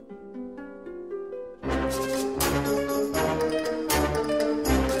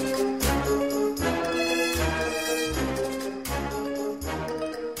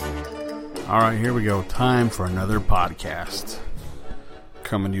All right, here we go. Time for another podcast.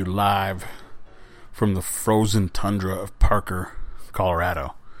 Coming to you live from the frozen tundra of Parker,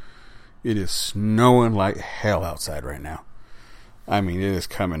 Colorado. It is snowing like hell outside right now. I mean, it is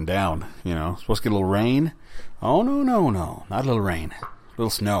coming down, you know. Supposed to get a little rain. Oh, no. Not a little rain. A little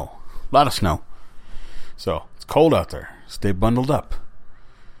snow. A lot of snow. So, it's cold out there. Stay bundled up.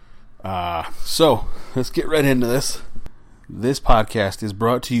 So, let's get right into this. This podcast is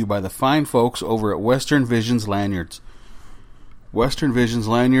brought to you by the fine folks over at Western Visions Lanyards. Western Visions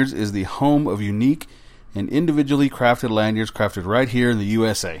Lanyards is the home of unique and individually crafted lanyards crafted right here in the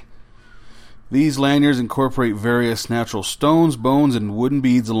USA. These lanyards incorporate various natural stones, bones, and wooden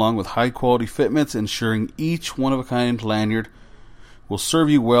beads along with high-quality fitments, ensuring each one-of-a-kind lanyard will serve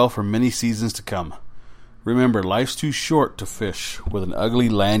you well for many seasons to come. Remember, life's too short to fish with an ugly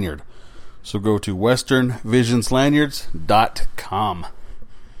lanyard. So go to westernvisionslanyards.com.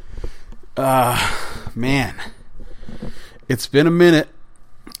 Man, it's been a minute.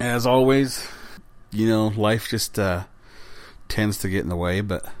 As always, you know, life just tends to get in the way,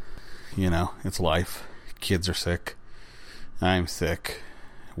 but, you know, it's life. Kids are sick. I'm sick.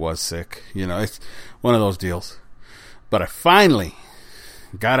 Was sick. You know, it's one of those deals. But I finally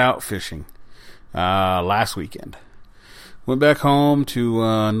got out fishing last weekend. Went back home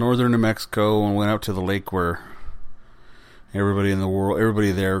to northern New Mexico and went out to the lake where everybody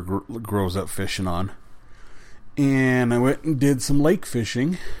there grows up fishing on. And I went and did some lake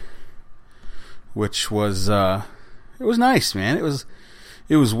fishing, which was it was nice, man. It was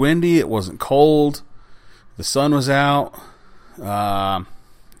windy. It wasn't cold. The sun was out. A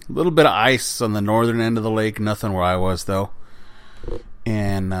little bit of ice on the northern end of the lake. Nothing where I was though.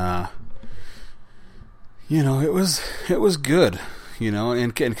 And you know, it was good, you know,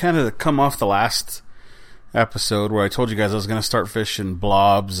 and kind of come off the last episode where I told you guys I was going to start fishing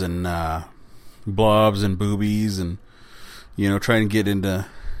blobs and boobies and, you know, try and get into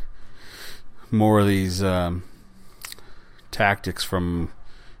more of these tactics from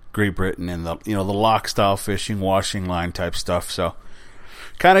Great Britain and the lock style fishing, washing line type stuff. So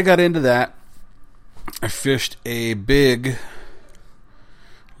kind of got into that. I fished a big,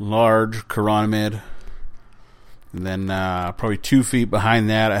 large chironomid. And then probably 2 feet behind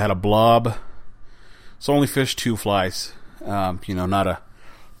that, I had a blob. So only fished 2 flies. You know, not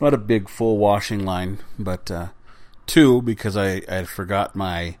a big full washing line, but 2 because I had forgot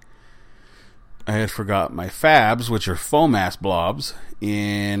my fabs, which are foam ass blobs,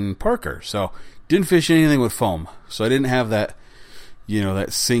 in Parker. So didn't fish anything with foam. So I didn't have that, you know,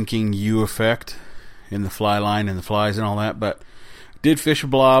 that sinking U effect in the fly line and the flies and all that. But did fish a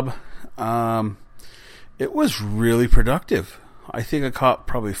blob. It was really productive. I think I caught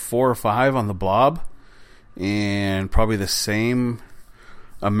probably 4 or 5 on the blob and probably the same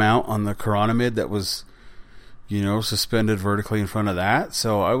amount on the chironomid that was, you know, suspended vertically in front of that.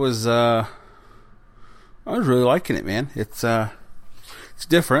 So I was really liking it, man. It's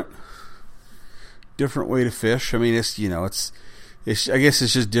different way to fish. I mean, it's, you know, it's I guess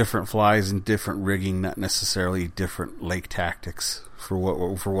it's just different flies and different rigging, not necessarily different lake tactics for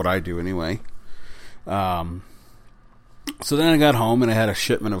what I do anyway. So then I got home and I had a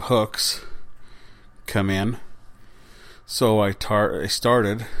shipment of hooks come in. So I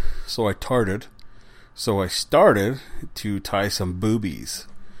started to tie some boobies.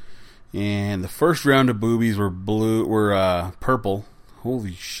 And the first round of boobies were purple.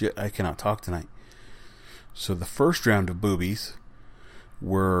 Holy shit, I cannot talk tonight. So the first round of boobies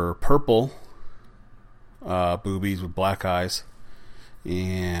were purple boobies with black eyes.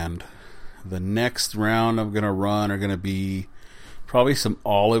 And the next round I'm going to run are going to be probably some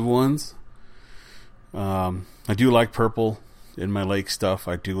olive ones. I do like purple in my lake stuff.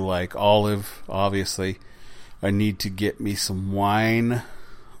 I do like olive, obviously. I need to get me some wine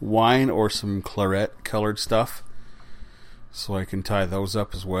or some claret colored stuff so I can tie those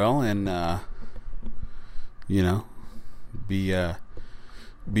up as well and, you know, be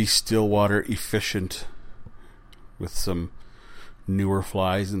Stillwater efficient with some newer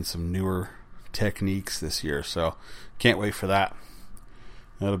flies and some newer techniques this year. So can't wait for that.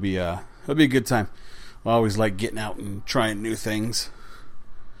 That'll be a good time. I always like getting out and trying new things,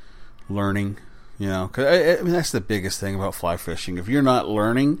 learning, you know, cause I mean, that's the biggest thing about fly fishing. If you're not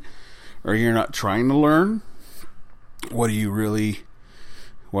learning or you're not trying to learn, why are you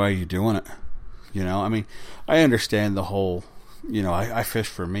doing it? You know, I mean, I understand the whole, you know, I fish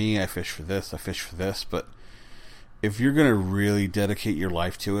for me, I fish for this, but if you're going to really dedicate your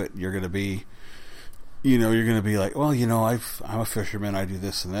life to it, you're going to be you're going to be like, well, I'm a fisherman. I do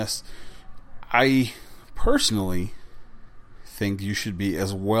this and this. I personally think you should be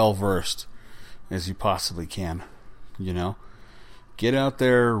as well versed as you possibly can. Get out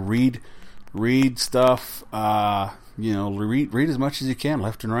there, read stuff. Read as much as you can,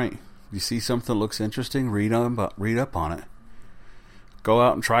 left and right. You see something that looks interesting, read up on it. Go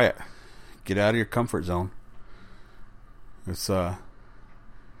out and try it. Get out of your comfort zone. It's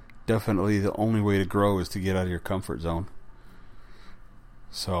definitely the only way to grow is to get out of your comfort zone.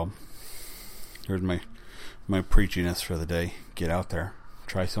 So here's my preachiness for the day. Get out there.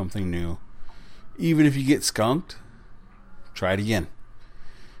 Try something new. Even if you get skunked, try it again.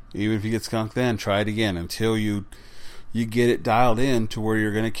 Even if you get skunked then, try it again until you get it dialed in to where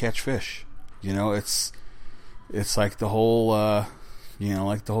you're going to catch fish. It's like the whole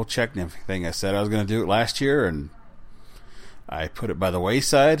like the whole check nymphing thing. I said I was going to do it last year, and I put it by the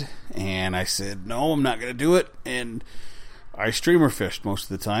wayside, and I said, no, I'm not going to do it, and I streamer fished most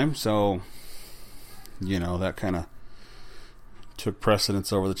of the time, so that kind of took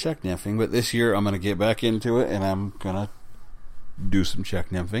precedence over the check nymphing. But this year I'm going to get back into it, and I'm going to do some check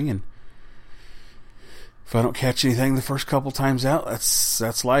nymphing, and if I don't catch anything the first couple times out,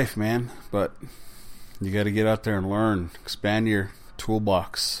 that's life, man. But you got to get out there and learn, expand your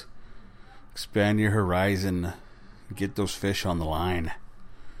toolbox, expand your horizon, get those fish on the line.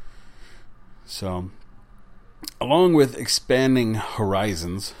 So, along with expanding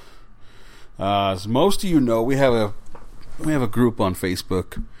horizons, as most of you know, we have a group on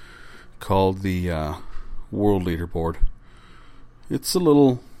Facebook called the World Leaderboard. It's a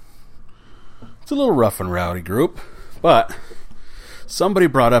little rough and rowdy group, but somebody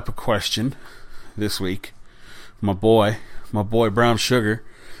brought up a question this week. My boy Brown Sugar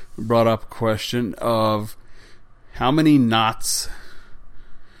brought up a question of how many knots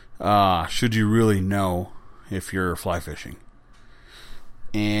should you really know if you're fly fishing.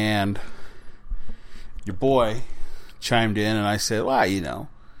 And your boy chimed in, and I said, well,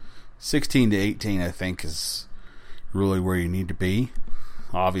 16 to 18 I think is really where you need to be.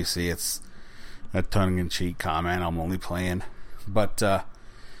 Obviously it's a tongue-in-cheek comment. I'm only playing. But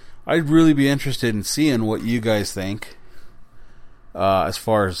I'd really be interested in seeing what you guys think as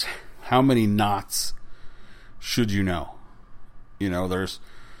far as how many knots should you know. You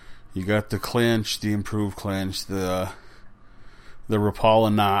got the clinch, the improved clinch, the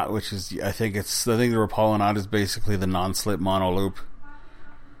Rapala knot, which is, I think the Rapala knot is basically the non-slip mono loop.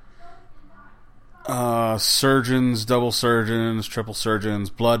 Surgeons, double surgeons, triple surgeons,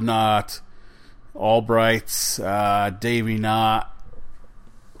 blood knot, Albrights, Davy knot,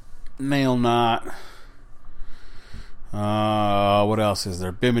 nail knot. What else is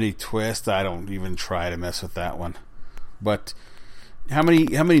there? Bimini twist. I don't even try to mess with that one. But how many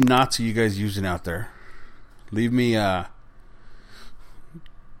knots are you guys using out there? Leave me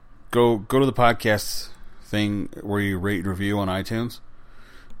go to the podcast thing where you rate and review on iTunes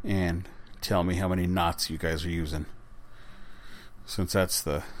and tell me how many knots you guys are using, since that's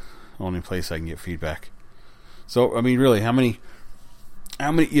the only place I can get feedback. So, I mean, really, how many,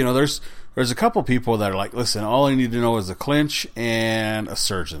 there's a couple people that are like, listen, all I need to know is a clinch and a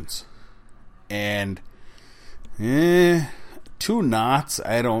surgeons. And 2 knots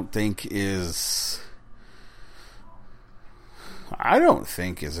I don't think is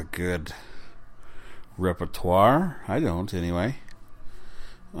a good repertoire. I don't, anyway.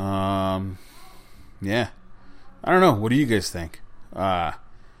 Yeah. I don't know. What do you guys think?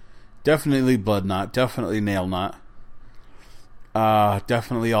 Definitely blood knot. Definitely nail knot.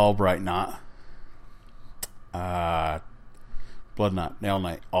 Definitely Albright knot. Blood knot, nail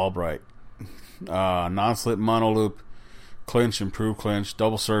knot, Albright. Non-slip mono loop, clinch, improved clinch,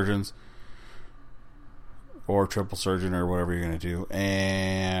 double surgeons, or triple surgeon, or whatever you're going to do,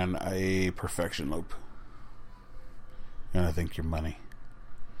 and a perfection loop. And I think your money.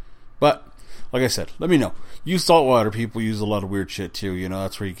 But, like I said, let me know. You saltwater people use a lot of weird shit too.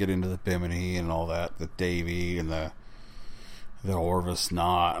 That's where you get into the Bimini and all that, the Davy and the Orvis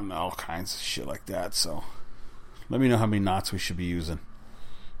knot and all kinds of shit like that. So, let me know how many knots we should be using.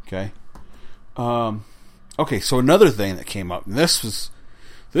 Okay? Okay, so another thing that came up, and this was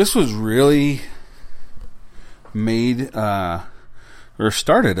really made or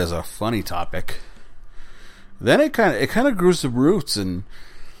started as a funny topic. Then it kind of grew some roots and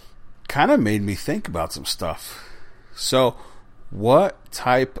kind of made me think about some stuff. So, what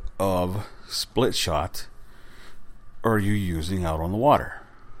type of split shot are you using out on the water?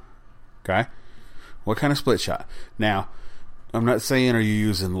 Okay? What kind of split shot? Now, I'm not saying are you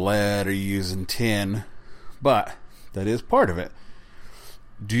using lead or you using tin, but that is part of it.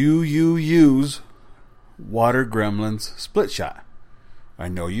 Do you use Water Gremlins split shot. I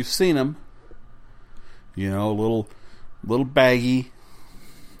know you've seen them. Little baggy.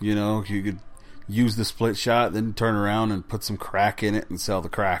 You could use the split shot, then turn around and put some crack in it and sell the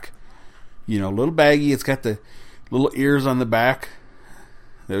crack. Little baggy. It's got the little ears on the back.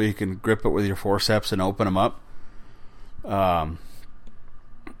 That way you can grip it with your forceps and open them up.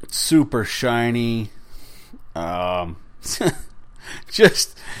 Super shiny.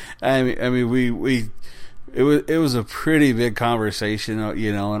 Just, it was a pretty big conversation,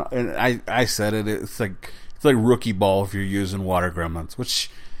 and I said it. It's like rookie ball if you're using Water Gremlins,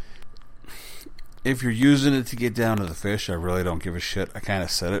 which, if you're using it to get down to the fish, I really don't give a shit. I kind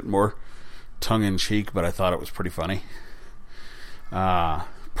of said it more tongue in cheek, but I thought it was pretty funny.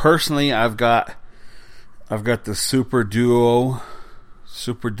 Personally, I've got the Super Duo,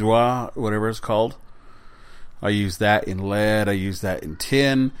 whatever it's called. I use that in lead. I use that in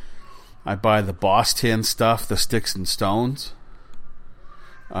tin. I buy the Boss Tin stuff, the sticks and stones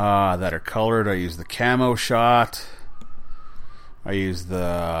that are colored. I use the camo shot. I use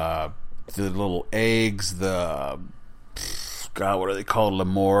the little eggs, what are they called?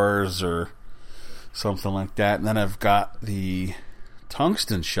 Lemurs or something like that. And then I've got the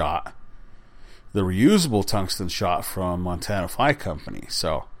tungsten shot, the reusable tungsten shot from Montana Fly Company.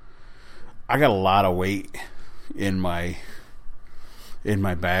 So I got a lot of weight in my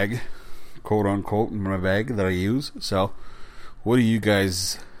bag, quote unquote, in my bag that I use. So what are you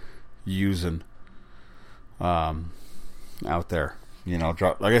guys using out there?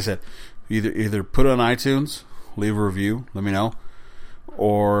 Drop, like I said, either put it on iTunes, leave a review, let me know,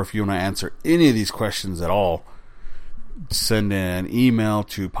 or if you want to answer any of these questions at all, send an email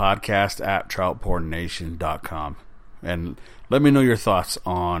to podcast@troutpornnation.com and let me know your thoughts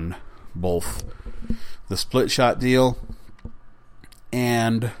on both the split shot deal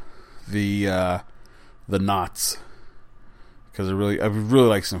and the knots, because I would really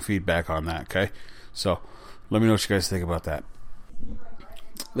like some feedback on that. Okay, so let me know what you guys think about that.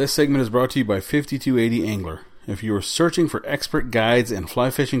 This segment is brought to you by 5280 Angler. If you are searching for expert guides and fly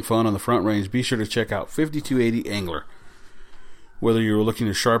fishing fun on the Front Range, be sure to check out 5280 Angler. Whether you're looking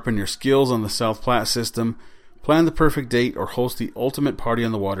to sharpen your skills on the South Platte system, plan the perfect date, or host the ultimate party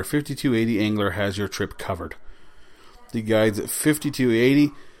on the water, 5280 Angler has your trip covered. The guides at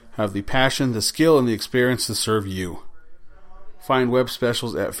 5280 have the passion, the skill, and the experience to serve you. Find web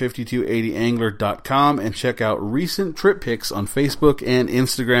specials at 5280angler.com and check out recent trip pics on Facebook and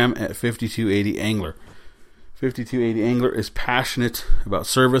Instagram at 5280 Angler. 5280 Angler is passionate about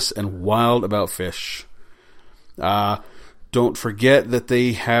service and wild about fish. Don't forget that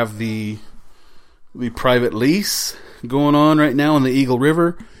they have the private lease going on right now in the Eagle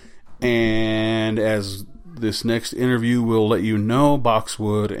River, and as this next interview will let you know,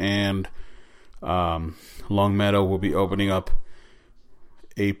 Boxwood and Longmeadow will be opening up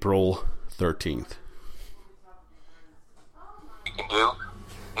April 13th. You can do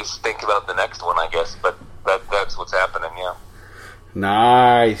is think about the next one, I guess, but that's what's happening. Yeah.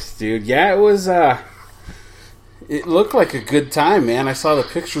 Nice, dude. Yeah, it was. It looked like a good time, man. I saw the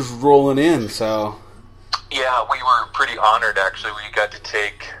pictures rolling in, so. Yeah, we were pretty honored, actually. We got to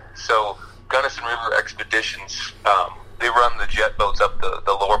take, Gunnison River Expeditions, they run the jet boats up the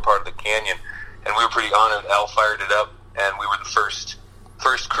lower part of the canyon, and we were pretty honored. Al fired it up, and we were the first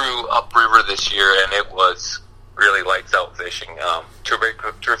crew upriver this year, and it was really lights out fishing.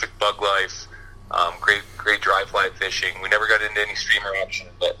 Terrific bug life, great dry fly fishing. We never got into any streamer action,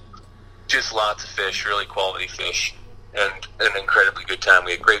 but just lots of fish, really quality fish, and an incredibly good time.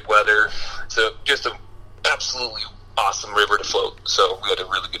 We had great weather, so just an absolutely awesome river to float. So we had a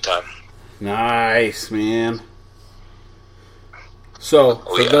really good time. Nice, man. So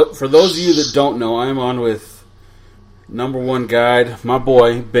for those of you that don't know, I'm on with number one guide, my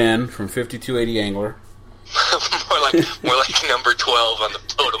boy Ben from 5280 Angler. more like number 12 on the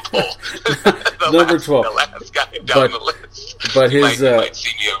totem pole. Number 12. The last guy down the list. But his might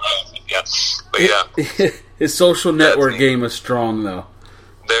see me around. Yeah. But yeah. His social network game is strong, though.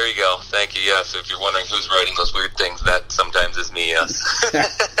 There you go. Thank you. Yes, if you're wondering who's writing those weird things, that sometimes is me. Yes.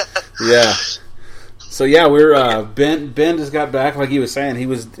 Yeah. So yeah, we're Ben just got back, like he was saying. He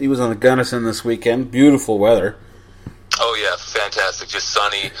was on the Gunnison this weekend. Beautiful weather. Oh yeah, fantastic. Just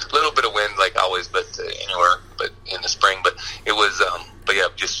sunny, a little bit of wind like always, but anywhere but in the spring. But it was, but yeah,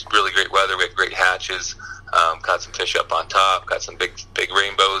 just really great weather. We had great hatches. Caught some fish up on top. Got some big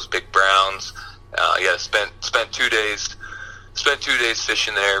rainbows, big browns. Yeah, spent 2 days. Spent 2 days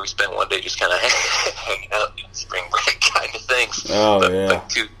fishing there. We spent one day just kind of hanging out, doing spring break kind of things. Oh, yeah. But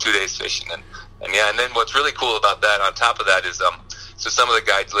two days fishing, and yeah, and then what's really cool about that, on top of that, is So some of the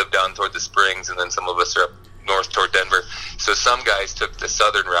guides live down toward the Springs, and then some of us are up north toward Denver. So some guys took the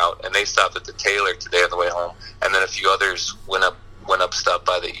southern route, and they stopped at the Taylor today on the way home, and then a few others went up stopped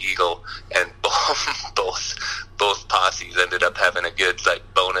by the Eagle, and both posses ended up having a good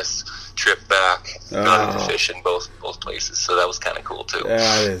bonus trip back. Got to fish in both places, so that was kind of cool too.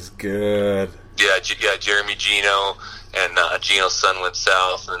 That is good. Yeah, Jeremy, Gino, and Gino's son went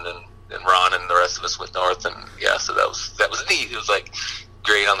south, and then Ron and the rest of us went north, and so that was neat. It was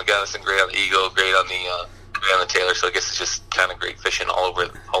great on the Gunnison, great on the Eagle, great on the Taylor. So I guess it's just kind of great fishing all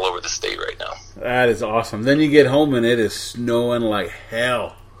over the state right now. That is awesome. Then you get home and it is snowing like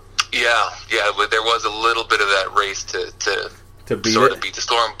hell. Yeah, but there was a little bit of that race to beat the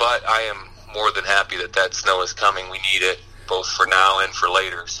storm, but I am more than happy that snow is coming. We need it both for now and for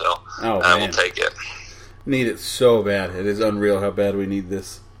later, so I will take it. Need it so bad. It is unreal how bad we need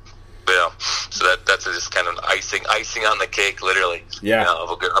this. Yeah, so that's just kind of icing on the cake, literally. Yeah,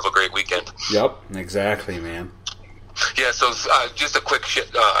 of a great weekend. Yep, exactly, man. Yeah, so just a quick.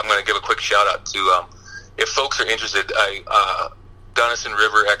 I'm going to give a quick shout out to if folks are interested. Gunnison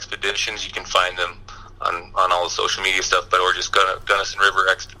River Expeditions. You can find them on all the social media stuff, or just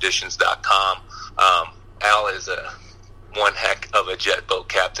GunnisonRiverExpeditions.com. Al is one heck of a jet boat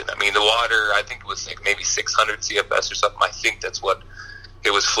captain. I mean, the water, I think it was maybe 600 CFS or something. I think that's what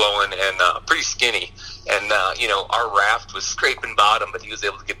it was flowing, and pretty skinny. And, our raft was scraping bottom, but he was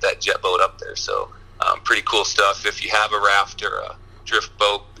able to get that jet boat up there. So pretty cool stuff. If you have a raft or a drift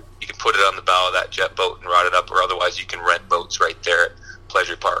boat, you can put it on the bow of that jet boat and rod it up, or otherwise you can rent boats right there at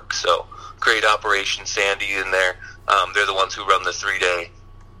Pleasure Park. So great operation. Sandy in there. They're the ones who run the 3-day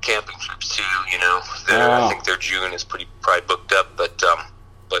camping trips too. I think their June is probably booked up, but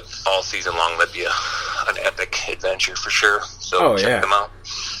all season long that'd be an epic adventure for sure. So check them out.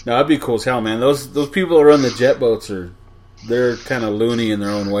 No, that'd be cool as hell, man. Those people who run the jet boats they're kind of loony in their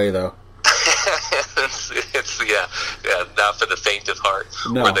own way, though. it's not for the faint of heart,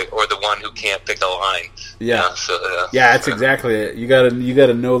 no. or the one who can't pick a line. Yeah, that's exactly it. You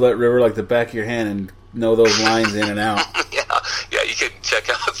gotta know that river like the back of your hand and know those lines in and out. Yeah. You can check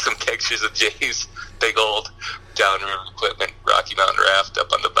out some pictures of Jay's big old downriver equipment, Rocky Mountain raft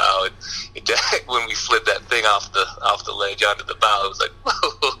up on the bow. When we slid that thing off the ledge onto the bow, it was like,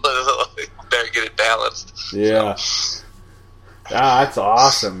 better get it balanced. Yeah. That's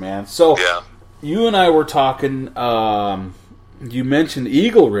awesome, man. So, you and I were talking, you mentioned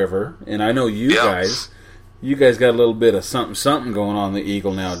Eagle River, and I know you guys got a little bit of something going on the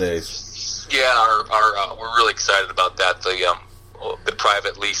Eagle nowadays. Yeah, we're really excited about that. The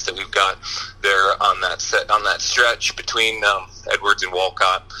private lease that we've got there on that stretch between Edwards and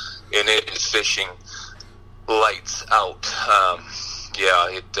Walcott, and it is fishing lights out.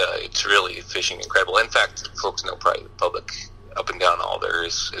 It's really fishing incredible. In fact, folks know probably the public up and down all there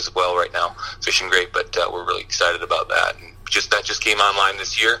is as well right now, fishing great. But we're really excited about that, and that just came online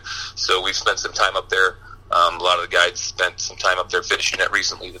this year. So we've spent some time up there. A lot of the guides spent some time up there fishing it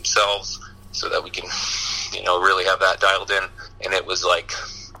recently themselves, so that we can, really have that dialed in. And it was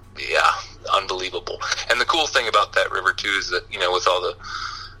unbelievable. And the cool thing about that river too is that, with all the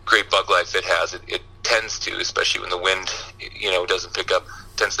great bug life it has, it tends to, especially when the wind, doesn't pick up,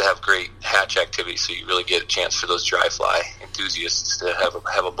 tends to have great hatch activity. So you really get a chance for those dry fly enthusiasts to have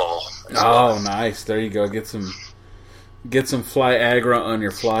a ball. Oh, nice! There you go. Get some fly agra on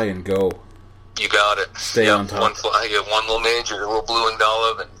your fly and go. You got it. Stay on top. One fly, you have one little major, a little blue and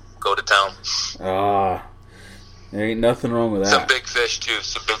olive, and go to town. There ain't nothing wrong with that. Some big fish too,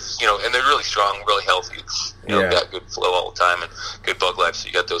 and they're really strong, really healthy. Got good flow all the time and good bug life. So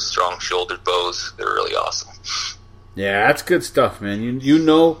you got those strong shouldered bows. They're really awesome. Yeah, that's good stuff, man. You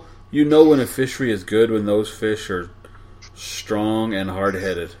know when a fishery is good when those fish are strong and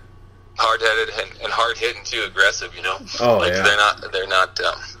hard-headed. And hard-hitting too, aggressive. Oh yeah. They're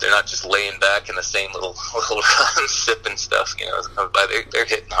not just laying back in the same little run, sipping stuff. They're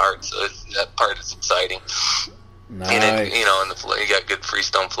hitting hard. So that part is exciting. Nice. And then, and the flow, you got good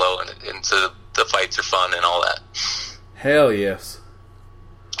freestone flow, and so the fights are fun and all that. Hell yes.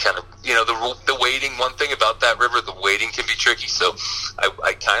 Kind of, the wading. One thing about that river, the wading can be tricky. So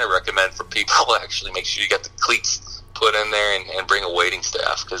I kind of recommend for people actually make sure you got the cleats put in there and bring a wading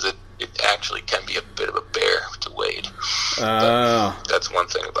staff, because it actually can be a bit of a bear to wade. That's one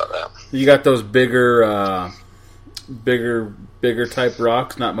thing about that. You got those bigger type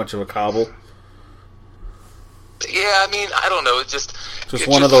rocks, not much of a cobble. Yeah, I mean, I don't know. It's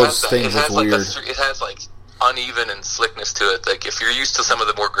one of those things that's weird. It has uneven and slickness to it. Like if you're used to some of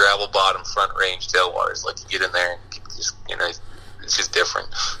the more gravel bottom front range tailwaters, you get in there and just it's just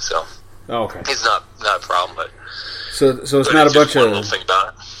different. So okay, it's not a problem. But So it's but not it's a bunch one of little thing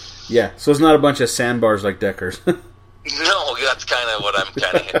about it. Yeah. So it's not a bunch of sandbars like Deckers. No, that's kind of what I'm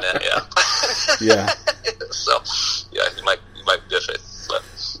kind of hitting at. Yeah. Yeah. So yeah, you might diff it, but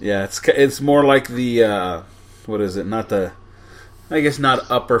yeah, it's more like the what is it? I guess not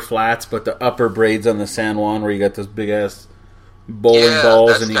upper flats, but the upper braids on the San Juan where you got those big ass bowling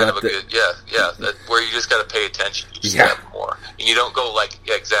balls, and you got where you just got to pay attention. You just have more, and you don't go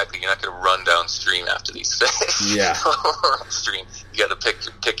exactly. You're not going to run downstream after these fish. Yeah, or upstream. You got to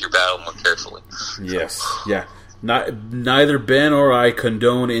pick your battle more carefully. Yes, yeah. Neither Ben or I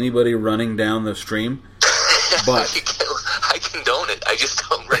condone anybody running down the stream, but I condone it. I just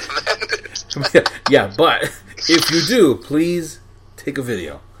don't recommend it. Yeah, but if you do, please take a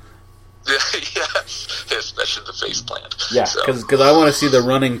video. Yeah, especially the face plant. Yeah, because I want to see the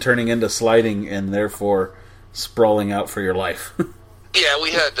running turning into sliding and therefore sprawling out for your life. Yeah,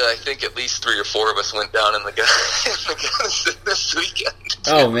 we had, I think, at least 3 or 4 of us went down in the Gunnison this weekend.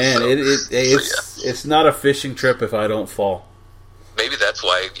 Oh, man, it's not a fishing trip if I don't fall. Maybe that's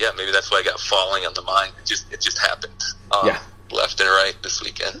why I got falling on the mind. It just happened. Left and right this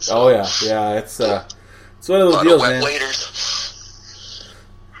weekend. So. Oh, yeah, it's one of those deals, man. Waders.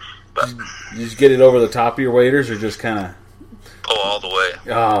 But you just get it over the top of your waders, or just kind of... Oh, all the way.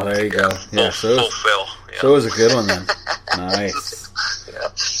 Oh, there you go. Yeah, full fill. Yeah. So it was a good one, then. Nice.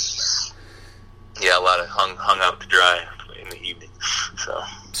 Yeah, a lot of hung out to dry in the evening.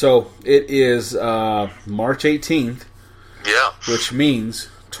 So it is March 18th. Yeah. Which means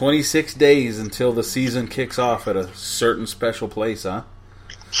 26 days until the season kicks off at a certain special place, huh?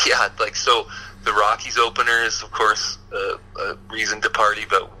 Yeah, so the Rockies opener is, of course, a reason to party,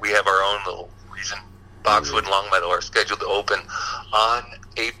 but we have our own little reason. Boxwood and Longmeadow are scheduled to open on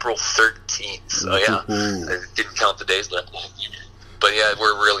April 13th. So, yeah, I didn't count the days left. But, yeah,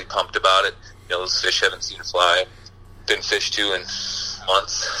 we're really pumped about it. You know, those fish haven't seen fly. Been fished to in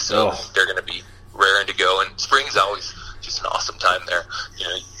months, so they're going to be raring to go. And spring's always just an awesome time there. You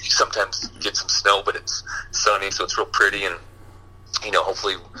know, you sometimes get some snow, but it's sunny, so it's real pretty. And, you know,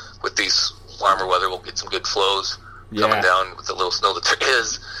 hopefully with these warmer weather, we'll get some good flows coming down with the little snow that there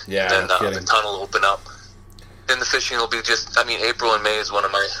is. Yeah, and then the tunnel will open up. Then the fishing will be April and May is one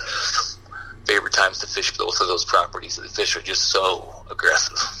of my favorite times to fish both of those properties. The fish are just so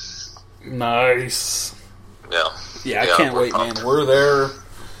aggressive. Nice. Yeah, I can't wait, man. We're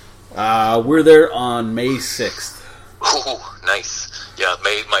there on May 6th. Ooh, nice. Yeah,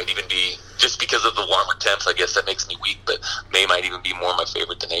 May might even be, just because of the warmer temps, I guess that makes me weak, but May might even be more my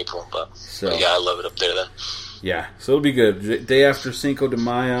favorite than April. But yeah, I love it up there then. Yeah, so it'll be good. Day after Cinco de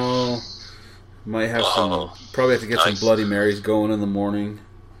Mayo, might have probably have to get some Bloody Marys going in the morning.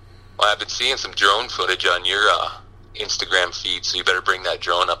 Well, I've been seeing some drone footage on your Instagram feed, so you better bring that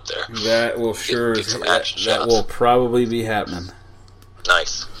drone up there. That will that will probably be happening.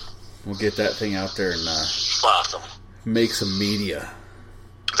 Nice. We'll get that thing out there and awesome. Make some media.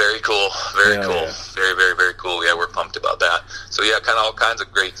 Very cool. Very cool. Yeah. Very, very, very cool. Yeah, we're pumped about that. So yeah, kind of all kinds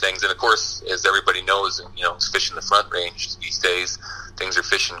of great things. And of course, as everybody knows, you know, fishing the Front Range these days, things are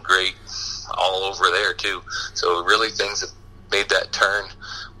fishing great all over there too. So really, things have made that turn.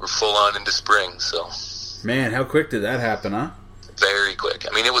 We're full on into spring. So. Man, how quick did that happen, huh? Very quick.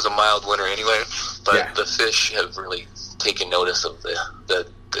 I mean, it was a mild winter anyway, but the fish have really taken notice of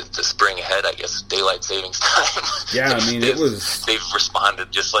the spring ahead, I guess, daylight savings time. Yeah, I mean, they've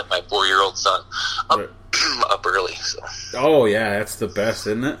responded just like my 4-year-old son, up early. So. Oh, yeah, that's the best,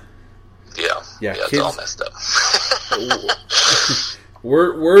 isn't it? Yeah, kids, it's all messed up.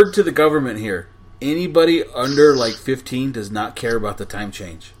 Word to the government here. Anybody under, 15 does not care about the time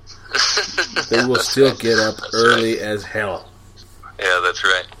change. They will still get up early as hell. Yeah, that's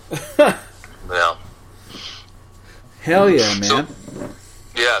right. Yeah. Hell yeah, man.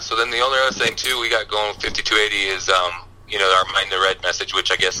 So then the only other thing, too, we got going with 5280 is, our Mind the Red message,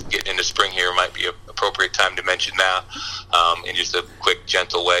 which I guess getting into spring here might be an appropriate time to mention that in just a quick,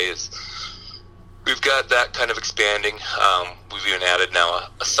 gentle way. Is we've got that kind of expanding. We've even added now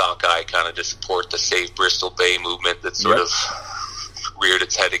a sockeye kind of to support the Save Bristol Bay movement that's sort of reared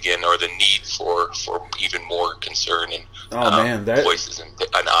its head again, or the need for even more concern and voices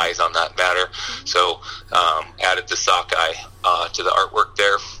and eyes on that matter. So added the sockeye to the artwork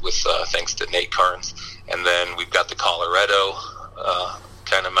there with thanks to Nate Carnes. And then we've got the Colorado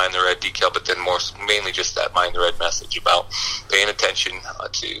kind of Mind the Red decal, but then mainly just that Mind the Red message about paying attention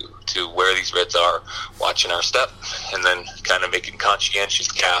to where these reds are, watching our step, and then kind of making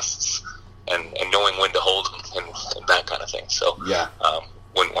conscientious casts and knowing when to hold them and that kind of thing. So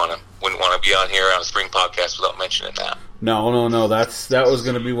wouldn't want to be on here on a spring podcast without mentioning that. No. That was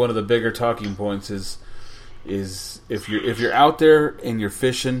going to be one of the bigger talking points. Is is if you're out there and you're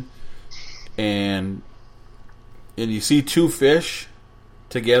fishing and you see two fish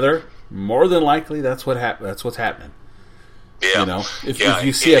together, more than likely that's what's happening. Yeah. You know, if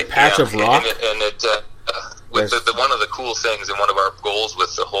you see a patch of rock, with one of the cool things and one of our goals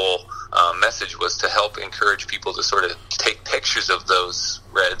with the whole message was to help encourage people to sort of take pictures of those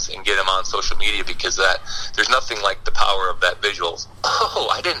reds and get them on social media, because there's nothing like the power of that visual. Oh,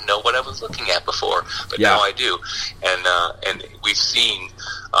 I didn't know what I was looking at before, but now I do. And we've seen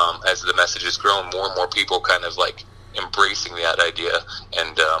as the message has grown, more and more people kind of like embracing that idea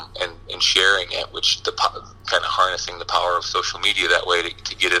and sharing it, which kind of harnessing the power of social media that way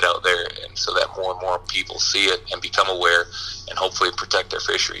to get it out there, and so that more and more people see it and become aware and hopefully protect their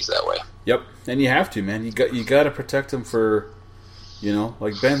fisheries that way. Yep, and you have to, man. You got to protect them for,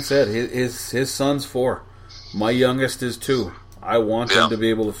 like Ben said, his son's 4. My youngest is 2. I want them to be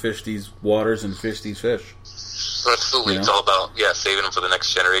able to fish these waters and fish these fish. Absolutely, it's all about saving them for the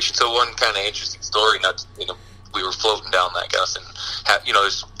next generation. So one kind of interesting story, we were floating down that Gunnison.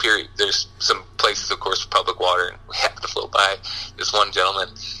 There's some places, of course, for public water, and we happened to float by this one gentleman.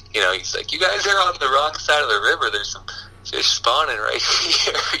 He's like, "You guys are on the wrong side of the river. There's some fish spawning right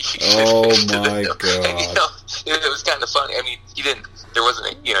here. You should my God!" And, it was kind of funny. I mean, he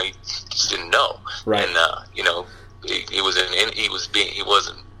just didn't know, right? And it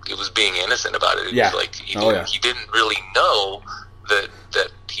was being innocent about it. It was like he didn't really know that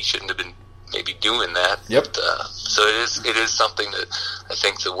he shouldn't have been maybe doing that. Yep. But, so it is something that I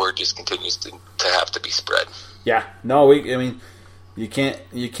think the word just continues to have to be spread. Yeah. No, you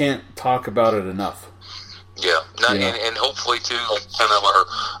can't talk about it enough. Yeah. And hopefully too, like kind of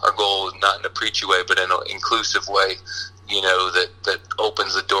our goal is not in a preachy way, but in an inclusive way. That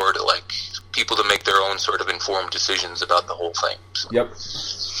opens the door to like people to make their own sort of informed decisions about the whole thing. So, yep.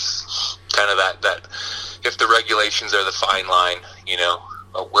 Kind of that if the regulations are the fine line,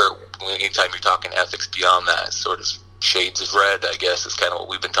 where anytime you're talking ethics beyond that, sort of shades of red, I guess, is kind of what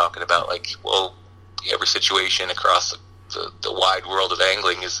we've been talking about. Like, well, every situation across the wide world of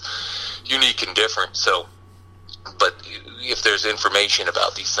angling is unique and different. So, but if there's information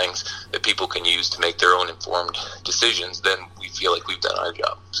about these things that people can use to make their own informed decisions, then we feel like we've done our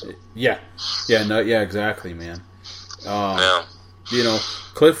job. So. Yeah, exactly, man.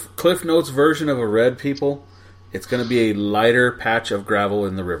 Cliff Notes version of a red, people. It's going to be a lighter patch of gravel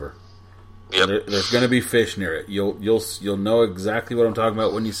in the river. Yep. There's going to be fish near it. You'll know exactly what I'm talking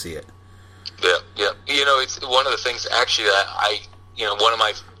about when you see it. Yeah. It's one of the things actually that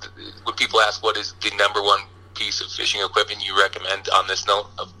when people ask what is the number one piece of fishing equipment you recommend on this note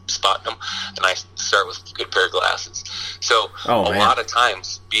of spotting them, and I start with a good pair of glasses. So a lot of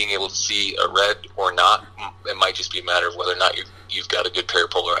times being able to see a red or not, it might just be a matter of whether or not you've got a good pair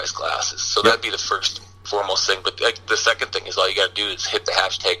of polarized glasses. So that'd be the first foremost thing. But the second thing is all you got to do is hit the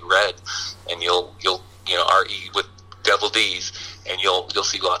hashtag red, and you'll RE with double D's, and you'll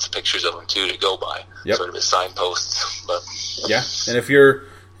see lots of pictures of them too to go by, sort of as signposts. But yeah, and if you're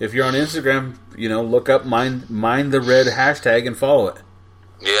on Instagram, look up mind the red hashtag and follow it.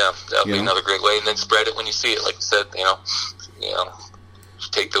 Yeah, that'll be another great way, and then spread it when you see it. Like I said,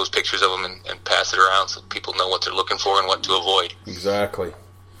 take those pictures of them and pass it around so people know what they're looking for and what to avoid. Exactly,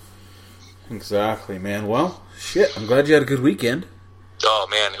 man. Well, shit. I'm glad you had a good weekend. Oh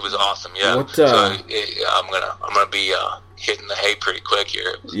man, it was awesome. Yeah. So I'm gonna be hitting the hay pretty quick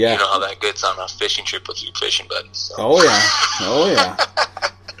here. Yeah. You know how that gets on a fishing trip with your fishing buddies. So. Oh yeah.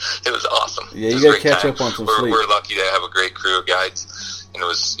 It was awesome. Yeah, you gotta catch up on some sleep. We're lucky to have a great crew of guides, and it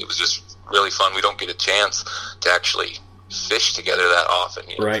was just really fun. We don't get a chance to actually fish together that often,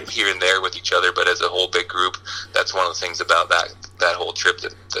 right? Here and there with each other, but as a whole big group, that's one of the things about that whole trip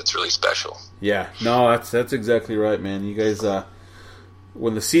that's really special. Yeah, no, that's exactly right, man. You guys,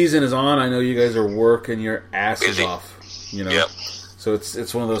 when the season is on, I know you guys are working your asses off. Yep. So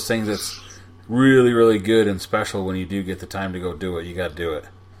it's one of those things that's really, really good and special when you do get the time to go do it. You got to do it.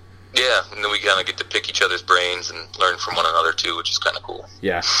 Yeah, and then we kind of get to pick each other's brains and learn from one another too, which is kind of cool.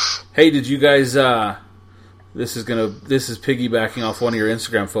 Yeah. Hey, did you guys? This is piggybacking off one of your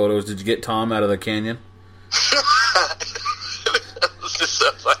Instagram photos. Did you get Tom out of the canyon?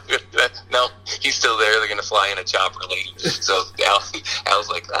 No, he's still there. They're going to fly in a chopper later. So Al's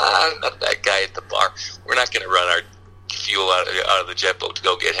like, not that guy at the bar. We're not going to run our fuel out of the jet boat to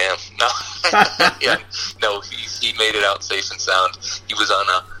go get him. No, he made it out safe and sound. He was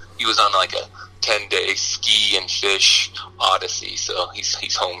on like a 10-day ski and fish odyssey. So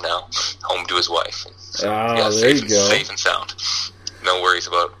he's home now, home to his wife. There you go. Safe and sound. No worries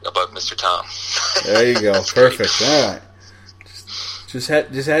about Mr. Tom. There you go. Perfect. All right. Just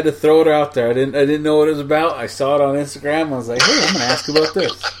had to throw it out there. I didn't know what it was about. I saw it on Instagram. I was like, hey, I'm gonna ask about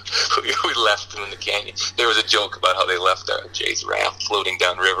this. We left them in the canyon. There was a joke about how they left Jay's raft floating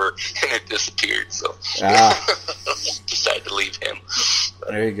downriver and it disappeared. So decided to leave him.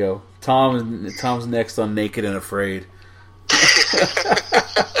 There you go. Tom's next on Naked and Afraid. That's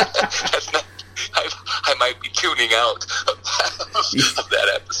not. I might be tuning out of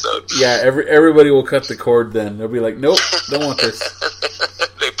that episode. Yeah, everybody will cut the cord then. They'll be like, nope, don't want this.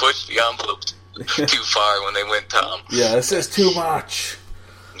 They pushed the envelope too far when they went, Tom. Yeah, this is too much.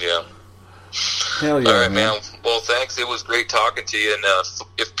 Yeah. Hell yeah. All right, man. Well, thanks. It was great talking to you. And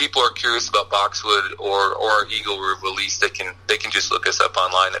if people are curious about Boxwood or our Eagle release, they can just look us up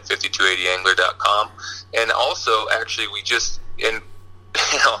online at 5280angler.com. And also, actually,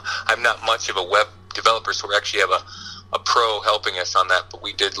 I'm not much of a web developer, so we actually have a pro helping us on that, but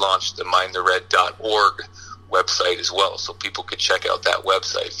we did launch the mindthered.org website as well, so people could check out that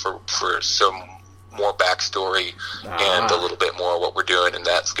website for some more backstory and a little bit more of what we're doing, and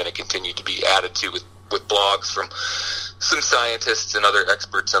that's going to continue to be added to with blogs from some scientists and other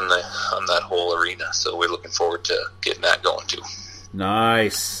experts on that whole arena. So we're looking forward to getting that going too.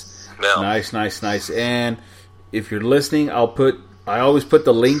 Nice. Yeah. Nice. And if you're listening, I always put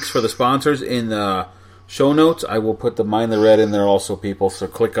the links for the sponsors in the show notes. I will put the Mind the Red in there also, people. So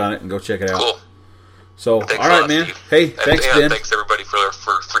click on it and go check it out. Cool. So, thanks all right, man. Steve. Hey, thanks, Ben. Thanks, everybody,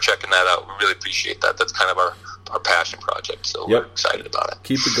 for checking that out. We really appreciate that. That's kind of our passion project, so we're excited about it.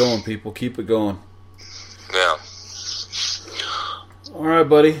 Keep it going, people. Keep it going. Yeah. All right,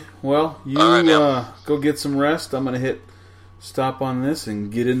 buddy. Well, you right, go get some rest. I'm going to hit stop on this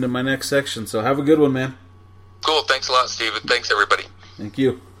and get into my next section. So have a good one, man. Cool. Thanks a lot, Steve. Thanks, everybody. Thank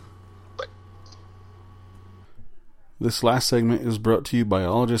you. Bye. This last segment is brought to you by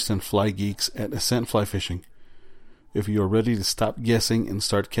biologists and fly geeks at Ascent Fly Fishing. If you are ready to stop guessing and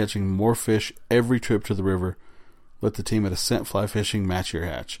start catching more fish every trip to the river, let the team at Ascent Fly Fishing match your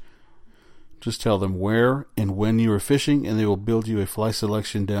hatch. Just tell them where and when you are fishing, and they will build you a fly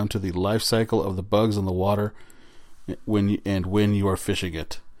selection down to the life cycle of the bugs on the water when you are fishing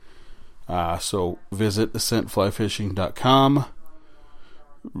it. So visit ascentflyfishing.com,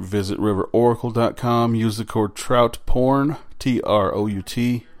 visit riveroracle.com, use the code TROUTPORN,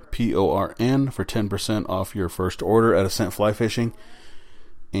 TROUTPORN, for 10% off your first order at Ascent Fly Fishing.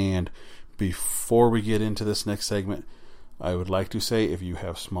 And before we get into this next segment, I would like to say, if you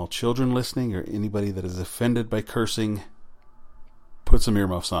have small children listening or anybody that is offended by cursing, put some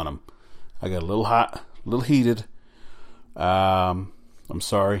earmuffs on them. I got a little hot, a little heated. I'm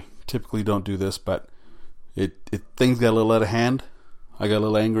sorry. Typically don't do this, but things got a little out of hand. I got a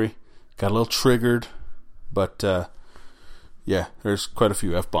little angry, got a little triggered, but yeah, there's quite a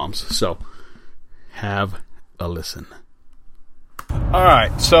few F-bombs. So have a listen. All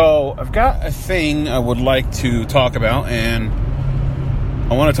right, so I've got a thing I would like to talk about, and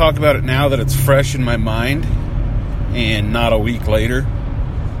I want to talk about it now that it's fresh in my mind and not a week later.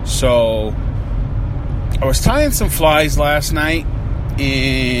 So I was tying some flies last night,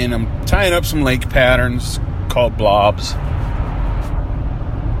 and I'm tying up some lake patterns called blobs.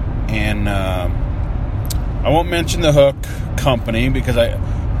 And I won't mention the hook company because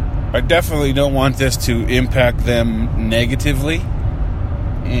I definitely don't want this to impact them negatively.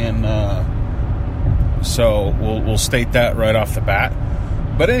 And so we'll state that right off the bat.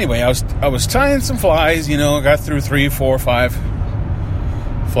 But anyway, I was tying some flies, got through 3, 4, 5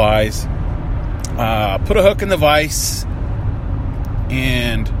 flies. Put a hook in the vise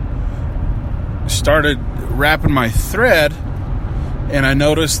and started wrapping my thread, and I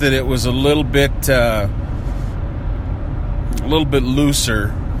noticed that it was a little bit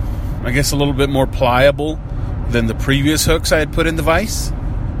looser, I guess a little bit more pliable than the previous hooks I had put in the vise.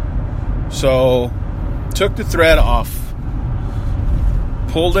 So took the thread off,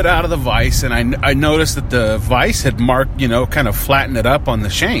 pulled it out of the vise, and I noticed that the vise had marked, kind of flattened it up on the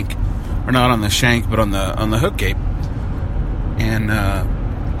shank, or not on the shank, but on the hook gape. And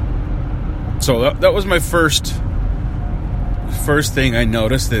so that was my first thing I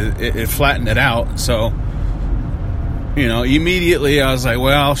noticed, that it flattened it out. So immediately I was like,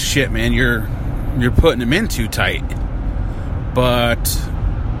 well, shit, man, you're putting them in too tight. But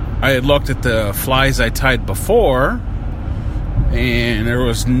I had looked at the flies I tied before, and there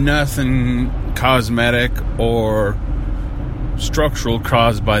was nothing cosmetic or structural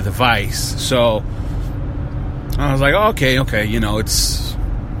caused by the vise. So I was like, okay, it's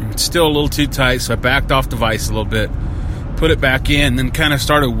still a little too tight. So I backed off the vise a little bit, put it back in, then kind of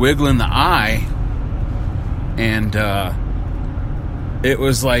started wiggling the eye, and it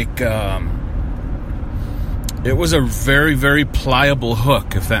was like it was a very, very pliable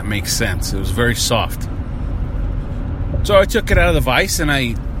hook, if that makes sense. It was very soft. So I took it out of the vise and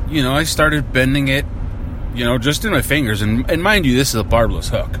I started bending it, just in my fingers. And mind you, this is a barbless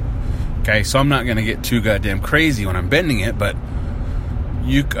hook. Okay, so I'm not going to get too goddamn crazy when I'm bending it, but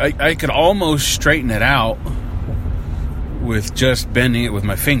I could almost straighten it out with just bending it with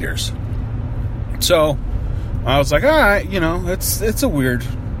my fingers. So I was like, all right, it's a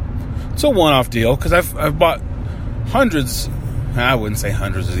one-off deal, because I've bought hundreds. I wouldn't say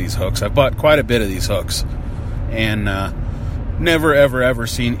hundreds of these hooks. I've bought quite a bit of these hooks, and never ever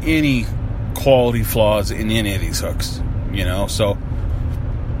seen any quality flaws in any of these hooks. So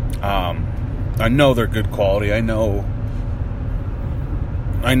I know they're good quality. I know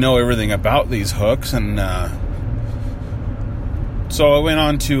everything about these hooks, and so I went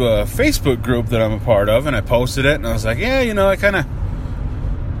on to a Facebook group that I'm a part of, and I posted it, and I was like, yeah, I kind of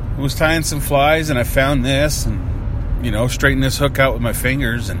was tying some flies, and I found this, and straightened this hook out with my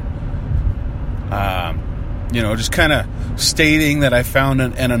fingers, and just kind of stating that I found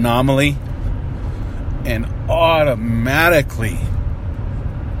an anomaly, and automatically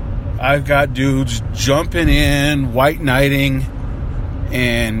I've got dudes jumping in, white knighting,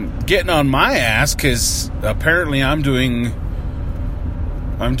 and getting on my ass, because apparently I'm doing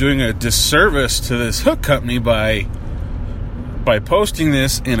a disservice to this hook company by posting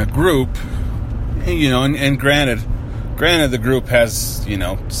this in a group, and granted the group has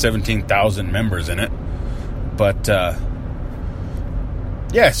 17,000 members in it, but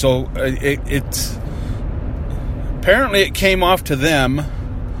so it's apparently it came off to them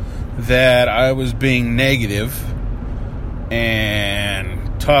that I was being negative and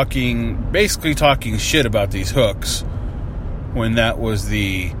basically talking shit about these hooks, when that was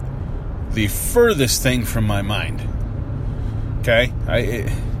the furthest thing from my mind. Okay?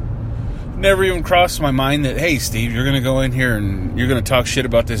 It never even crossed my mind that, hey, Steve, you're going to go in here and you're going to talk shit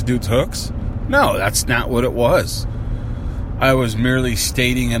about this dude's hooks? No, that's not what it was. I was merely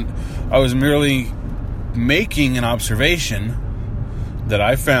making an observation that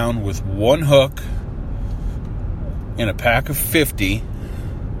I found with one hook in a pack of 50.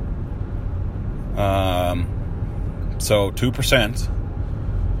 So 2%,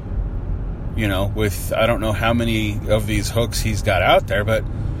 with, I don't know how many of these hooks he's got out there, but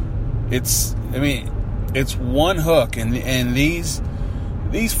it's one hook, and these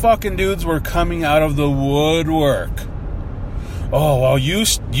fucking dudes were coming out of the woodwork. Oh, well, you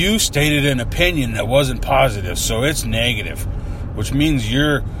stated an opinion that wasn't positive, so it's negative, which means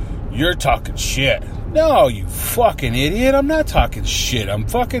you're talking shit. No, you fucking idiot, I'm not talking shit. I'm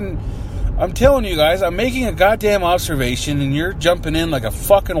telling you guys, I'm making a goddamn observation, and you're jumping in like a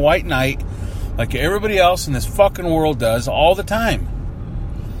fucking white knight, like everybody else in this fucking world does all the time.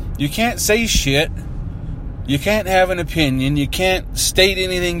 You can't say shit. You can't have an opinion. You can't state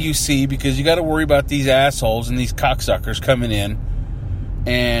anything you see, because you got to worry about these assholes and these cocksuckers coming in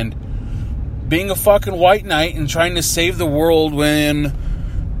and being a fucking white knight and trying to save the world, when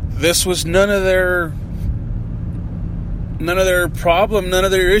this was none of their problem, none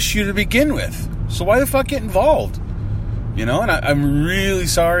of their issue to begin with. So why the fuck get involved? And I'm really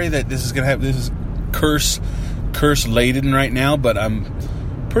sorry that this is going to have this curse laden right now, but I'm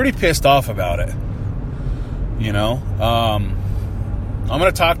pretty pissed off about it. I'm going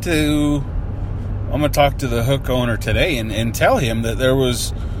to talk to the hook owner today and tell him that there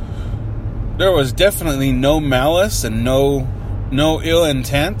was definitely no malice and no ill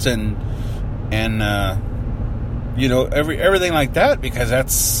intent and everything like that,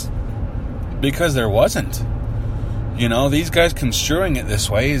 because there wasn't. These guys construing it this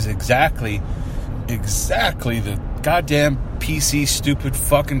way is exactly the goddamn PC stupid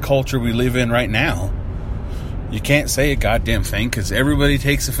fucking culture we live in right now. You can't say a goddamn thing, because everybody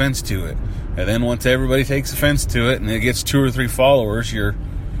takes offense to it. And then once everybody takes offense to it and it gets 2 or 3 followers, you're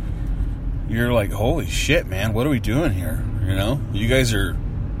like, holy shit, man, what are we doing here? You guys are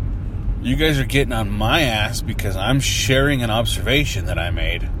getting on my ass because I'm sharing an observation that I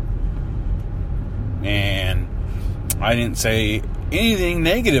made. And I didn't say anything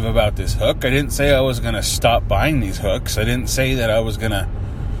negative about this hook. I didn't say I was going to stop buying these hooks. I didn't say that I was going to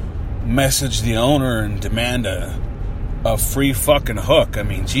message the owner and demand a free fucking hook. I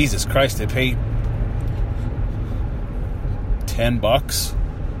mean, Jesus Christ, I paid $10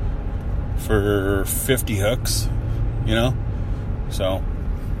 for 50 hooks, so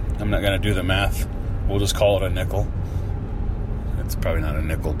I'm not going to do the math. We'll just call it a nickel. It's probably not a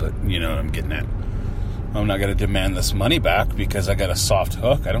nickel, but you know what I'm getting at. I'm not going to demand this money back because I got a soft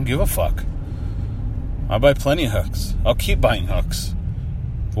hook. I don't give a fuck. I buy plenty of hooks. I'll keep buying hooks.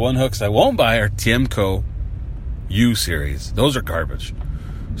 The one hooks I won't buy are Timco U series. Those are garbage.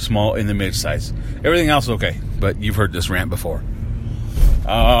 Small in the mid-size. Everything else okay, but you've heard this rant before.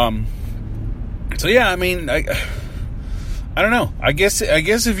 So yeah, I mean, I don't know. I guess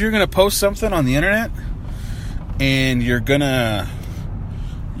if you're gonna post something on the internet and you're gonna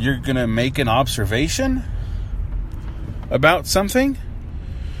make an observation about something,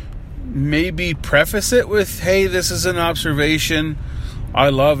 maybe preface it with, hey, this is an observation. I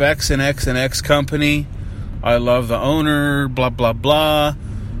love X and X and X company. I love the owner, blah, blah, blah.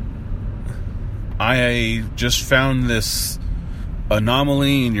 I just found this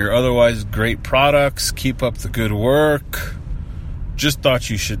anomaly in your otherwise great products. Keep up the good work. Just thought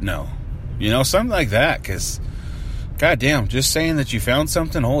you should know. Something like that, because, goddamn, just saying that you found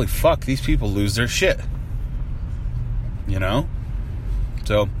something, holy fuck, these people lose their shit.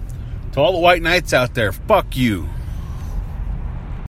 So, to all the white knights out there, fuck you.